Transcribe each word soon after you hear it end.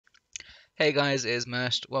Hey guys, it is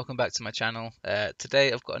Merst. Welcome back to my channel.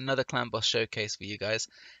 Today I've got another clan boss showcase for you guys.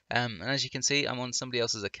 And as you can see, I'm on somebody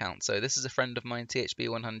else's account. So this is a friend of mine,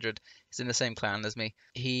 THB100. He's in the same clan as me.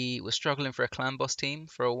 He was struggling for a clan boss team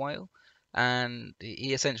for a while, and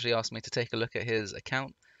he essentially asked me to take a look at his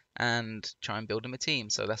account and try and build him a team.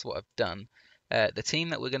 So that's what I've done. The team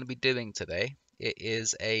that we're going to be doing today, it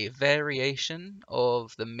is a variation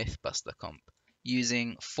of the Mythbuster comp,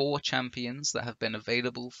 using 4 champions that have been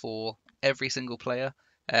available for every single player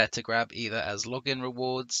to grab either as login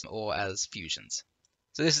rewards or as fusions.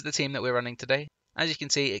 So this is the team that we're running today. As you can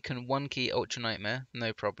see, it can 1-key Ultra Nightmare,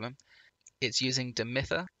 no problem. It's using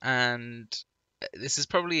Demytha, and this is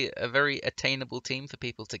probably a very attainable team for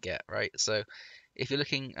people to get, right? So if you're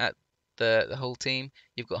looking at the whole team,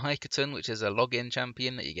 you've got High Khatun, which is a login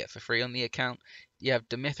champion that you get for free on the account. You have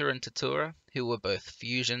Demytha and Tatura, who were both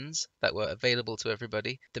fusions that were available to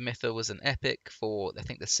everybody. Demytha was an epic for, I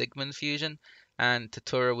think, the Sigmund fusion, and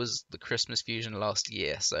Tatura was the Christmas fusion last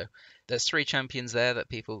year. So there's 3 champions there that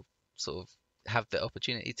people sort of have the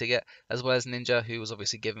opportunity to get, as well as Ninja, who was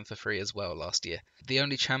obviously given for free as well last year. The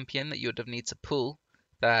only champion that you would have need to pull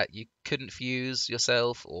that you couldn't fuse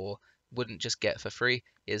yourself or wouldn't just get for free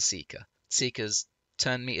is Seeker. Seeker's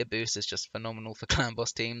turn meter boost is just phenomenal for clan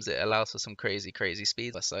boss teams. It allows for some crazy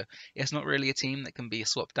speed. So it's not really a team that can be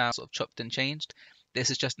swapped out, sort of chopped and changed. This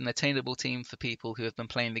is just an attainable team for people who have been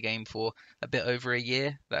playing the game for a bit over a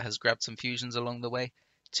year that has grabbed some fusions along the way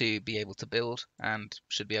to be able to build and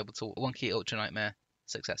should be able to 1-key Ultra Nightmare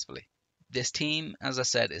successfully. This team, as I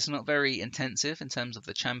said, it's not very intensive in terms of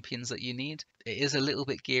the champions that you need. It is a little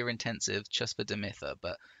bit gear intensive just for Demytha,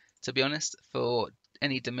 but to be honest, for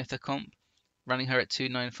any Demytha comp, running her at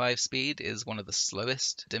 295 speed is one of the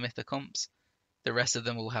slowest Demytha comps. The rest of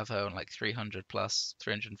them will have her on like 300 plus,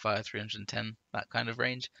 305, 310, that kind of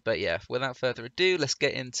range. But yeah, without further ado, let's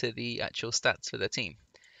get into the actual stats for the team.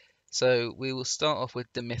 So we will start off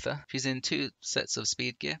with Demytha. She's in 2 sets of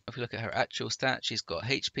speed gear. If we look at her actual stat, she's got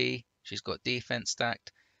HP, she's got defense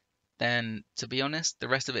stacked. Then, to be honest, the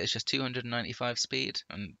rest of it is just 295 speed,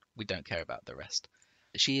 and we don't care about the rest.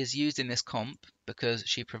 She is used in this comp because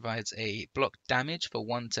she provides a block damage for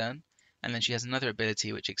 1 turn, and then she has another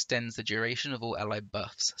ability which extends the duration of all allied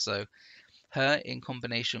buffs. So her in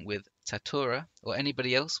combination with Tatura or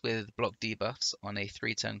anybody else with block debuffs on a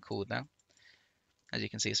 3-turn cooldown. As you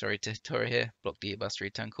can see, sorry, Tatura here, block debuffs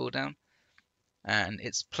 3-turn cooldown, and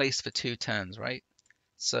it's placed for 2 turns, right?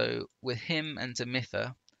 So with him and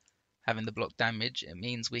Demytha having the block damage, it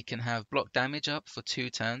means we can have block damage up for 2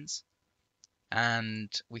 turns, and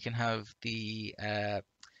we can have the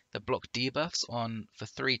block debuffs on for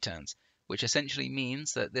 3 turns, which essentially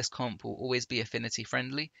means that this comp will always be affinity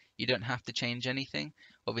friendly. You don't have to change anything.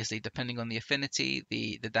 Obviously, depending on the affinity,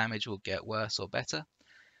 the damage will get worse or better.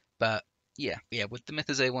 But yeah, with the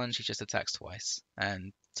Mythos A1, she just attacks twice,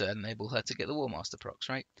 and to enable her to get the War Master procs,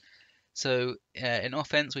 right? So in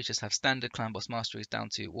offense, we just have standard clan boss masteries down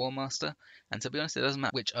to War Master, and to be honest, it doesn't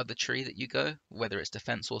matter which other tree that you go, whether it's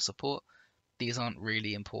defense or support. These aren't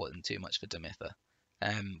really important too much for Demytha.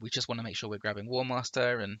 We just want to make sure we're grabbing War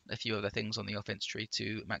Master and a few other things on the offense tree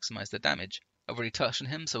to maximize the damage. I've already touched on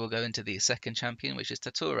him, so we'll go into the second champion, which is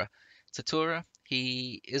Tatura. Tatura,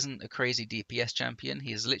 he isn't a crazy DPS champion.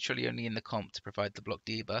 He is literally only in the comp to provide the block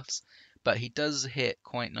debuffs, but he does hit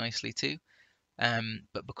quite nicely too.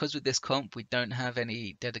 But because with this comp we don't have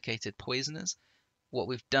any dedicated poisoners, what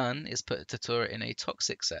we've done is put Tatura in a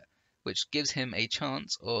toxic set, which gives him a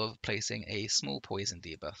chance of placing a small poison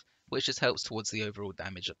debuff, which just helps towards the overall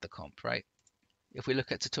damage of the comp, right? If we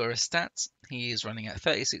look at Tatura's stats, he is running at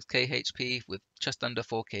 36k HP with just under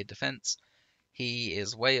 4k defense. He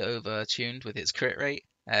is way over tuned with his crit rate,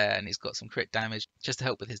 and he's got some crit damage just to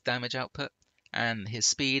help with his damage output. And his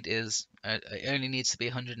speed is it only needs to be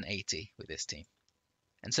 180 with this team.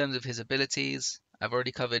 In terms of his abilities, I've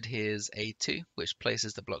already covered his A2, which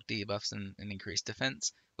places the block debuffs and increased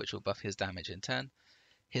defense, which will buff his damage in turn.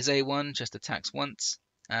 His A1 just attacks once,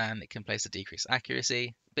 and it can place a decreased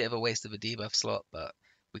accuracy. Bit of a waste of a debuff slot, but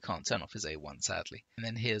we can't turn off his A1 sadly. And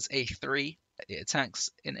then his A3, it attacks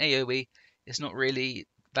in AoE. It's not really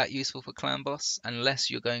that useful for clan boss unless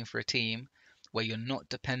you're going for a team where you're not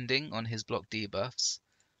depending on his block debuffs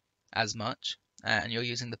as much, and you're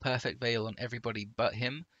using the perfect veil on everybody but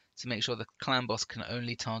him to make sure the clan boss can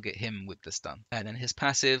only target him with the stun. And then his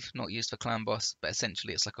passive, not used for clan boss, but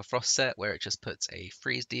essentially it's like a frost set where it just puts a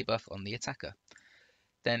freeze debuff on the attacker.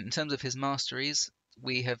 Then in terms of his masteries,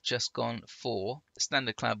 we have just gone for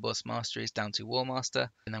standard clan boss masteries down to War Master,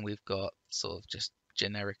 and then we've got sort of just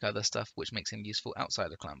generic other stuff which makes him useful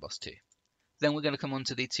outside of clan boss too. Then we're going to come on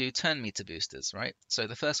to the 2 turn meter boosters, right? So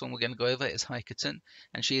the first one we're going to go over is High Khatun,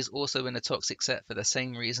 and she is also in a toxic set for the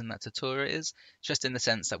same reason that Tatura is, just in the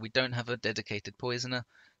sense that we don't have a dedicated poisoner.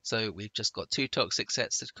 So we've just got 2 toxic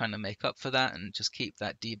sets to kind of make up for that and just keep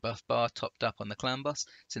that debuff bar topped up on the clan boss,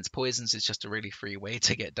 since poisons is just a really free way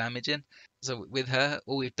to get damage in. So with her,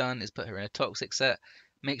 all we've done is put her in a toxic set,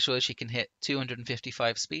 make sure she can hit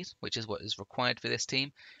 255 speed, which is what is required for this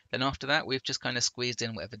team. Then after that, we've just kind of squeezed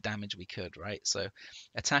in whatever damage we could, right? So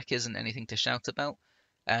attack isn't anything to shout about,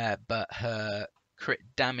 but her crit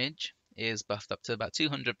damage is buffed up to about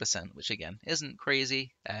 200%, which again isn't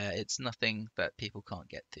crazy. It's nothing that people can't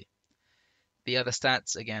get to. The other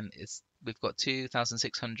stats, again, is we've got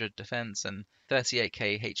 2,600 defense and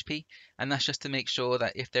 38k HP, and that's just to make sure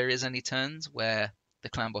that if there is any turns where the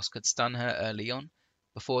clan boss could stun her early on,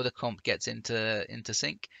 before the comp gets into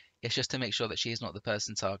sync, it's just to make sure that she's not the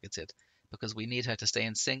person targeted, because we need her to stay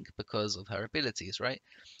in sync because of her abilities, right?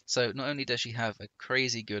 So not only does she have a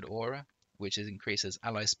crazy good aura, which increases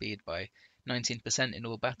ally speed by 19% in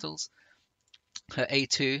all battles, her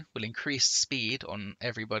A2 will increase speed on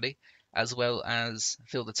everybody, as well as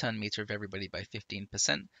fill the turn meter of everybody by 15%,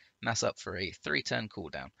 and that's up for a 3-turn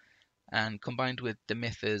cooldown. And combined with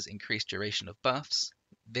Demytha's increased duration of buffs,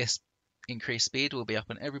 this increased speed will be up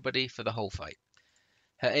on everybody for the whole fight.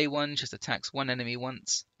 Her A1 just attacks one enemy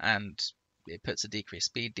once, and it puts a decreased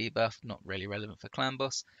speed debuff, not really relevant for clan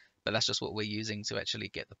boss, but that's just what we're using to actually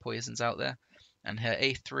get the poisons out there. And her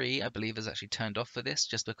A3, I believe, is actually turned off for this,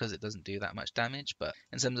 just because it doesn't do that much damage. But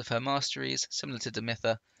in terms of her masteries, similar to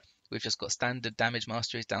Demytha, we've just got standard damage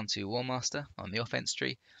masteries down to War Master on the offense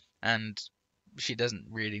tree, and she doesn't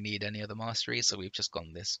really need any other masteries, so we've just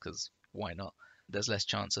gone this because why not? There's less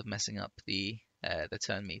chance of messing up the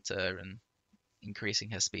turn meter and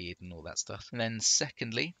increasing her speed and all that stuff. And then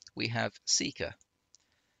secondly, we have Seeker.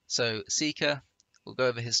 So Seeker, we'll go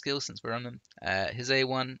over his skills since we're on them. His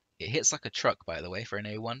A1, it hits like a truck, by the way, for an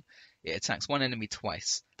A1. It attacks one enemy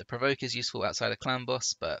twice. The provoke is useful outside a clan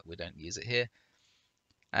boss, but we don't use it here.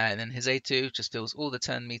 And then his A2 just fills all the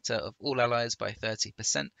turn meter of all allies by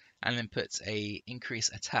 30%, and then puts a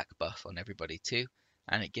increased attack buff on everybody too,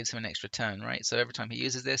 and it gives him an extra turn, right? So every time he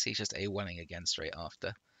uses this, he's just A1ing again straight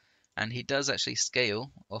after. And he does actually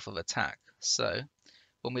scale off of attack. So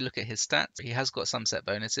when we look at his stats, he has got some set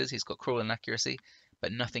bonuses. He's got crawl and accuracy,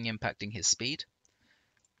 but nothing impacting his speed.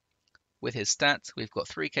 With his stats, we've got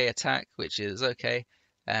 3k attack, which is okay.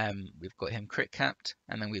 We've got him crit capped,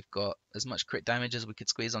 and then we've got as much crit damage as we could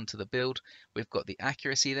squeeze onto the build. We've got the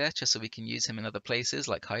accuracy there, just so we can use him in other places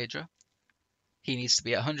like Hydra. He needs to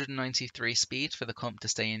be at 193 speed for the comp to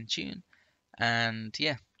stay in tune. And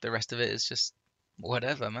yeah, the rest of it is just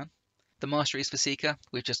whatever, man. The masteries for Seeker,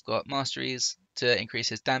 we've just got masteries to increase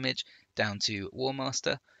his damage down to War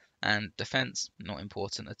Master, and defense, not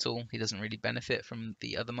important at all. He doesn't really benefit from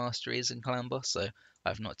the other masteries in Clan Boss, so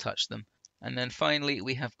I've not touched them. And then finally,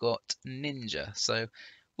 we have got Ninja. So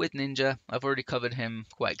with Ninja, I've already covered him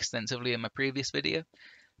quite extensively in my previous video,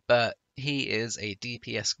 but he is a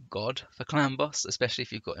DPS god for Clan Boss, especially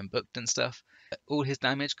if you've got him booked and stuff. All his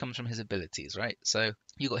damage comes from his abilities, right? So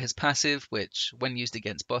you got his passive, which when used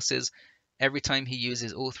against bosses, every time he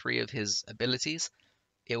uses all 3 of his abilities,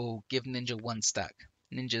 it will give Ninja 1 stack.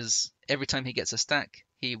 Ninja's, every time he gets a stack,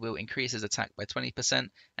 he will increase his attack by 20%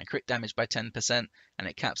 and crit damage by 10%, and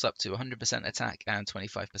it caps up to 100% attack and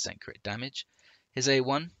 25% crit damage. His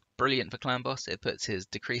A1, brilliant for Clan Boss. It puts his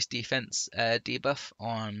decreased defense debuff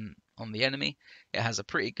on the enemy. It has a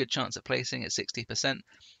pretty good chance at placing at 60%,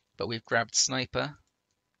 but we've grabbed Sniper.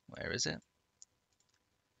 Where is it?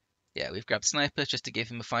 Yeah, we've grabbed Sniper just to give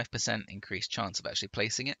him a 5% increased chance of actually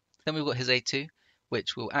placing it. Then we've got his A2,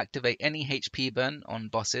 which will activate any HP burn on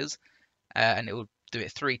bosses, and it will do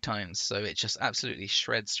it 3 times. So it just absolutely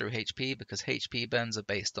shreds through HP, because HP burns are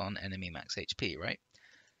based on enemy max HP, right?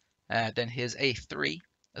 Then his A3,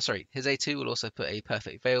 his A2 will also put a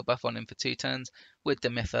perfect veil buff on him for 2 turns. With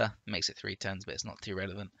Demytha, makes it 3 turns, but it's not too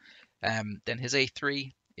relevant. Then his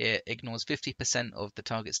A3, it ignores 50% of the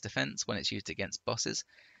target's defense when it's used against bosses,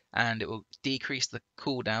 and it will decrease the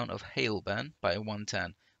cooldown of Hail Burn by 1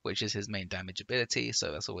 turn, which is his main damage ability,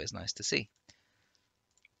 so that's always nice to see.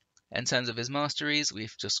 In terms of his masteries,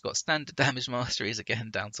 we've just got standard damage masteries again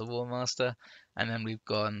down to War Master, and then we've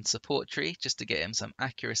gone support tree just to get him some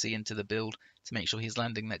accuracy into the build to make sure he's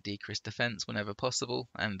landing that decreased defense whenever possible,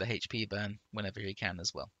 and the HP burn whenever he can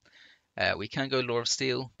as well. We can go Law of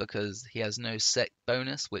Steel because he has no set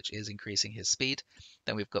bonus, which is increasing his speed.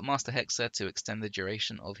 Then we've got Master Hexer to extend the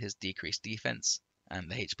duration of his decreased defense and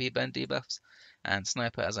the HP burn debuffs, and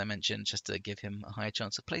Sniper, as I mentioned, just to give him a higher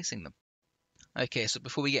chance of placing them. Okay, so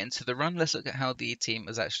before we get into the run, let's look at how the team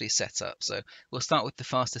is actually set up. So we'll start with the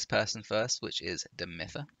fastest person first, which is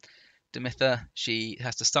Demytha. Demytha, she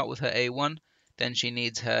has to start with her A1, then she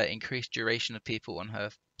needs her increased duration of people on her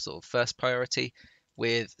sort of first priority,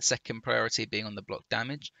 with second priority being on the block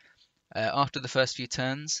damage. After the first few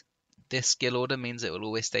turns, this skill order means it will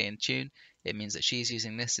always stay in tune. It means that she's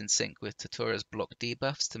using this in sync with Tatura's block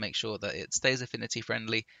debuffs to make sure that it stays affinity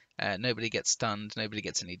friendly, nobody gets stunned, nobody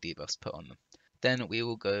gets any debuffs put on them. Then we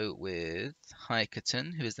will go with High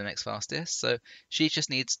Khatun, who is the next fastest. So she just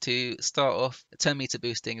needs to start off turn meter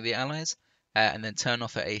boosting the allies, and then turn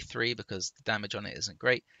off at A3 because the damage on it isn't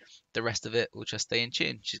great. The rest of it will just stay in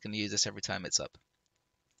tune. She's going to use this every time it's up.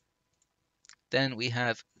 Then we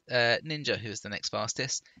have Ninja, who is the next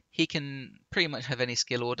fastest. He can pretty much have any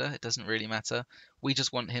skill order, it doesn't really matter. We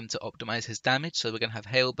just want him to optimize his damage, so we're going to have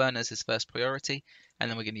Hail Burn as his first priority, and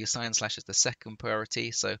then we're going to use Science Slash as the second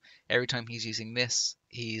priority, so every time he's using this,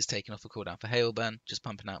 he's taking off a cooldown for Hail Burn, just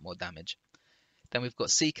pumping out more damage. Then we've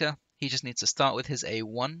got Seeker. He just needs to start with his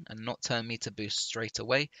A1 and not turn meter boost straight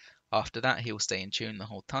away. After that, he will stay in tune the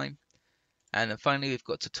whole time. And then finally, we've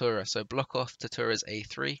got Tatura. So block off Tatura's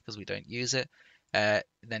A3 because we don't use it.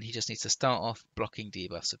 Then he just needs to start off blocking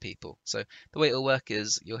debuffs for people. So the way it'll work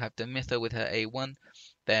is you'll have Demytha with her A1,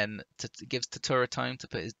 then it gives Tatura time to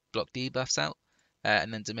put his block debuffs out,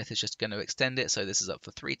 and then Demytha's just going to extend it. So this is up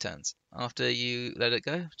for 3 turns. After you let it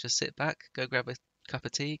go, just sit back, go grab a cup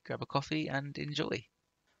of tea, grab a coffee, and enjoy.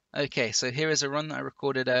 Okay, so here is a run that I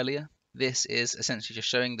recorded earlier. This is essentially just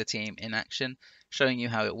showing the team in action, showing you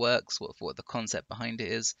how it works, what the concept behind it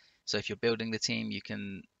is. So if you're building the team, you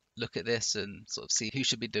can look at this and sort of see who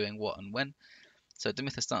should be doing what and when. So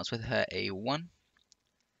Demytha starts with her A1,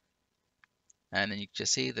 and then you can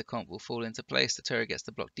just see the comp will fall into place. Tatura gets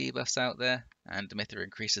the block debuffs out there, and Demytha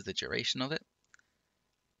increases the duration of it.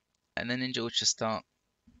 And then Ninja will just start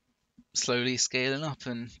slowly scaling up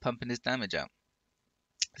and pumping his damage out.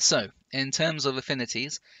 So, in terms of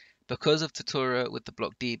affinities, because of Tatura with the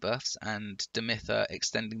block debuffs and Demytha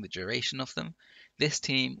extending the duration of them, this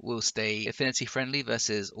team will stay affinity friendly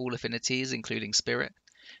versus all affinities, including Spirit.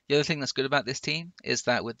 The other thing that's good about this team is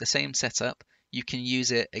that with the same setup, you can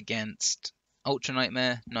use it against Ultra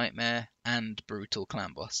Nightmare, Nightmare, and Brutal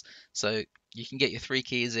Clan Boss. So you can get your 3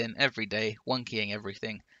 keys in every day, 1 keying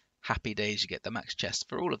everything. Happy days, you get the max chest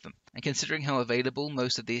for all of them. And considering how available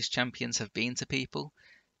most of these champions have been to people,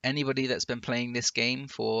 anybody that's been playing this game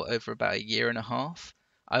for over about a year and a half,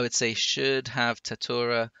 I would say should have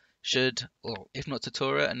Tatura, or if not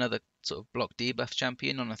Tatura, another sort of block debuff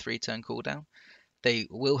champion on a 3-turn cooldown. They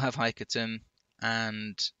will have High Khatun,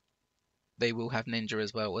 and they will have Ninja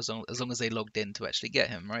as well, as long as they logged in to actually get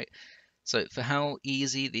him, right? So for how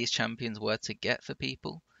easy these champions were to get for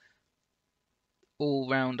people, all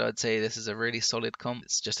round I'd say this is a really solid comp.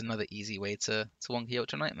 It's just another easy way to wonky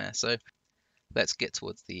Ultra Nightmare. So let's get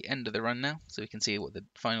towards the end of the run now so we can see what the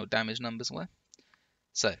final damage numbers were.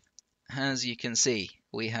 So, as you can see,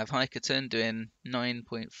 we have High Khatun doing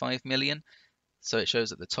 9.5 million, so it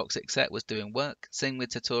shows that the Toxic set was doing work. Same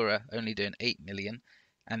with Tatura, only doing 8 million.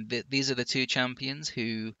 And these are the 2 champions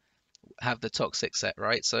who have the Toxic set,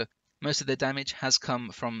 right? So most of the damage has come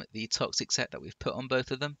from the Toxic set that we've put on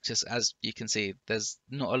both of them. Just as you can see, there's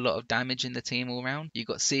not a lot of damage in the team all round. You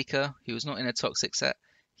got Seeker, who's not in a Toxic set.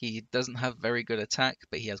 He doesn't have very good attack,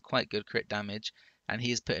 but he has quite good crit damage, and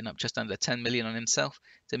he's putting up just under 10 million on himself.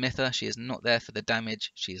 Demytha, she is not there for the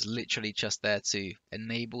damage. She is literally just there to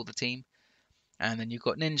enable the team. And then you've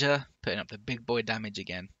got Ninja putting up the big boy damage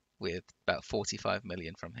again with about 45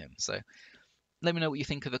 million from him. So let me know what you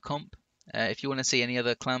think of the comp. If you want to see any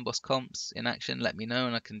other Clan Boss comps in action, let me know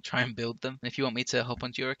and I can try and build them. And if you want me to hop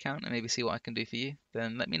onto your account and maybe see what I can do for you,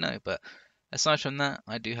 then let me know. But aside from that,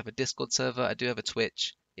 I do have a Discord server, I do have a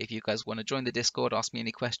Twitch. If you guys want to join the Discord, ask me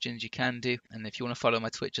any questions, you can do. And if you want to follow my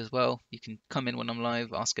Twitch as well, you can come in when I'm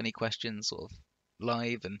live, ask any questions sort of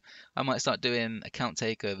live. And I might start doing account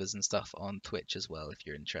takeovers and stuff on Twitch as well if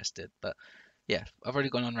you're interested. But yeah, I've already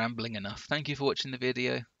gone on rambling enough. Thank you for watching the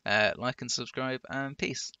video. Like and subscribe, and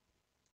peace.